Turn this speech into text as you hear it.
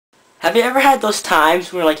Have you ever had those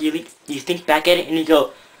times where like you think back at it and you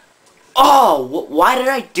go, oh, why did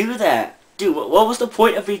I do that? Dude, what was the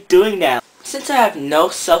point of me doing that? Since I have no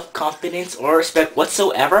self-confidence or respect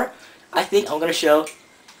whatsoever, I think I'm gonna show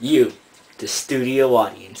you, the studio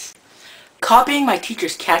audience, copying my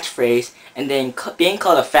teacher's catchphrase and then being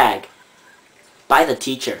called a fag by the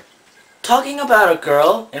teacher. Talking about a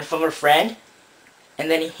girl in front of a friend and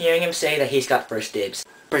then hearing him say that he's got first dibs.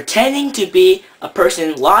 Pretending to be a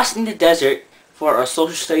person lost in the desert for a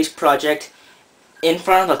social studies project in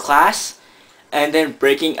front of the class and then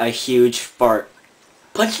breaking a huge fart.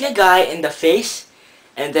 Punching a guy in the face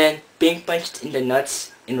and then being punched in the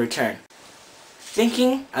nuts in return.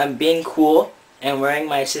 Thinking I'm being cool and wearing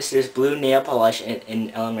my sister's blue nail polish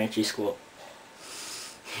in elementary school.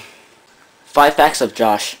 5 facts of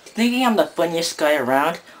Josh. Thinking I'm the funniest guy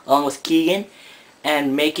around along with Keegan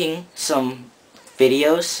and making some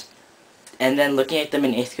videos and then looking at them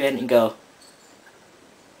in 8th grade and go,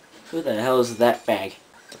 who the hell is that fag?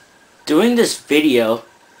 Doing this video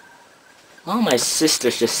while my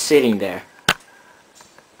sister's just sitting there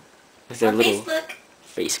with their little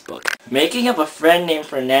Facebook. Making up a friend named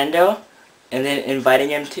Fernando and then inviting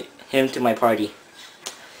him to my party.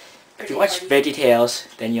 If you watch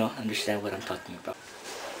VeggieTales, then you'll understand what I'm talking about.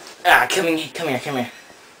 Ah, come here.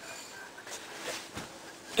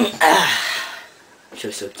 Ah,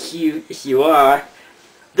 you're so cute as you are.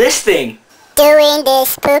 This thing! Doing this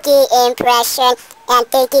spooky impression and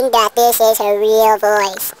thinking that this is a real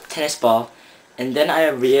voice. Tennis ball. And then I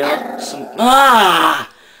reveal some... Ah!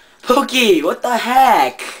 Pookie! What the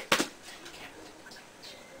heck?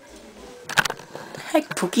 What the heck,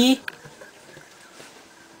 Pookie?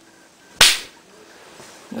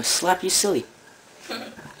 I'm gonna slap you silly. Pookie,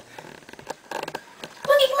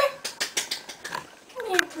 come here. Come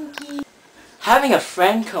here, Pookie. Having a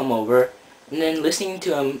friend come over and then listening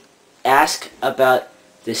to him ask about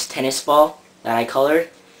this tennis ball that I colored,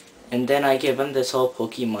 and then I give him this whole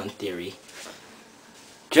Pokemon theory.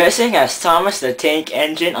 Dressing as Thomas the Tank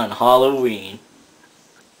Engine on Halloween.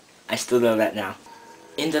 I still know that now.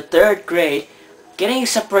 In the 3rd grade, getting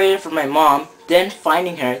separated from my mom, then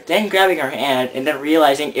finding her, then grabbing her hand, and then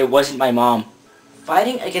realizing it wasn't my mom.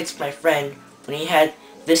 Fighting against my friend when he had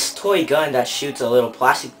this toy gun that shoots a little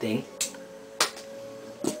plastic thing.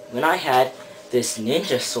 When I had this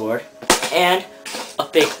ninja sword and a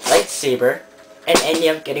fake lightsaber and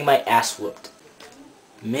ended up getting my ass whooped.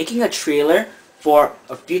 Making a trailer for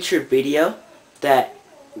a future video that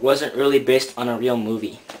wasn't really based on a real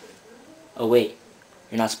movie. Oh wait,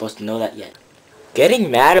 you're not supposed to know that yet. Getting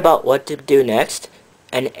mad about what to do next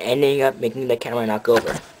and ending up making the camera knock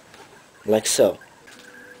over. Like so.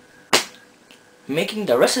 Making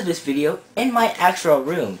the rest of this video in my actual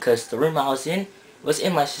room, because the room I was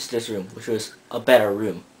in my sister's room, which was a better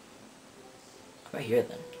room. Right here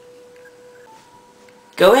then.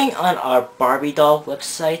 Going on our Barbie doll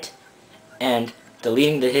website and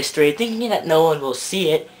deleting the history, thinking that no one will see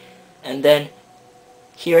it, and then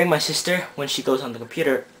hearing my sister, when she goes on the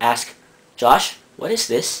computer, ask, Josh, what is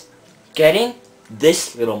this? Getting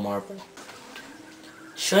this little marble.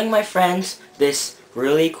 Showing my friends this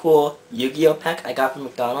really cool Yu-Gi-Oh pack I got from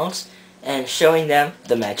McDonald's, and showing them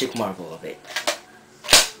the magic marble of it.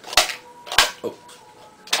 Oh.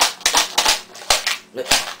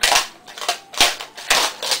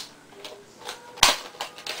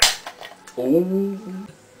 Oh.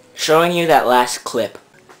 Showing you that last clip.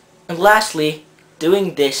 And lastly,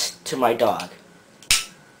 doing this to my dog.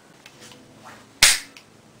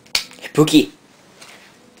 Hey, Pookie.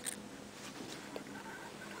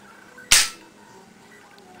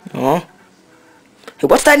 Oh. Hey,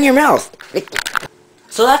 what's that in your mouth?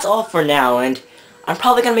 So that's all for now, and I'm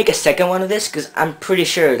probably gonna make a second one of this because I'm pretty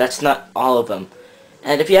sure that's not all of them.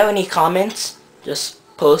 And if you have any comments, just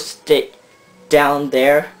post it down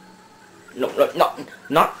there. No,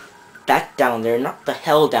 not that down there, not the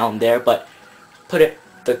hell down there, but put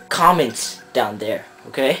the comments down there,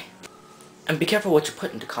 okay? And be careful what you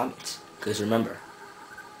put in the comments, because remember,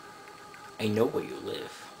 I know where you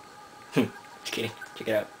live. Just kidding, check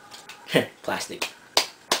it out. Plastic.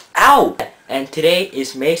 Ow! And today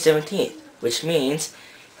is May 17th, which means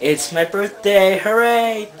it's my birthday,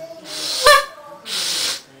 hooray!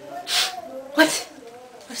 What?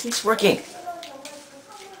 Why isn't this working?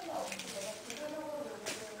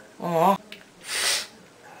 Aww.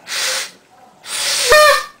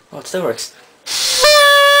 Oh, it still works.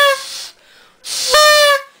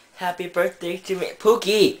 Happy birthday to me,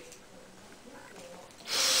 Pookie!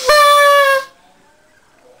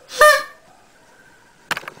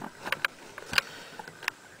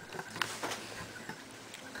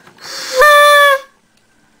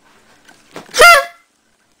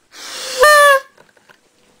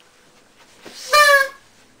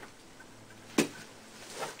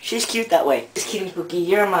 She's cute that way. Just kidding, Pookie.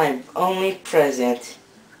 You're my only present.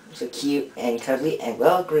 So cute and cuddly and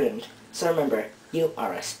well groomed. So remember, you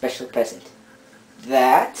are a special present.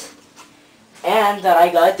 That, and that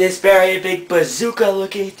I got this very big bazooka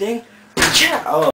looking thing. Oh.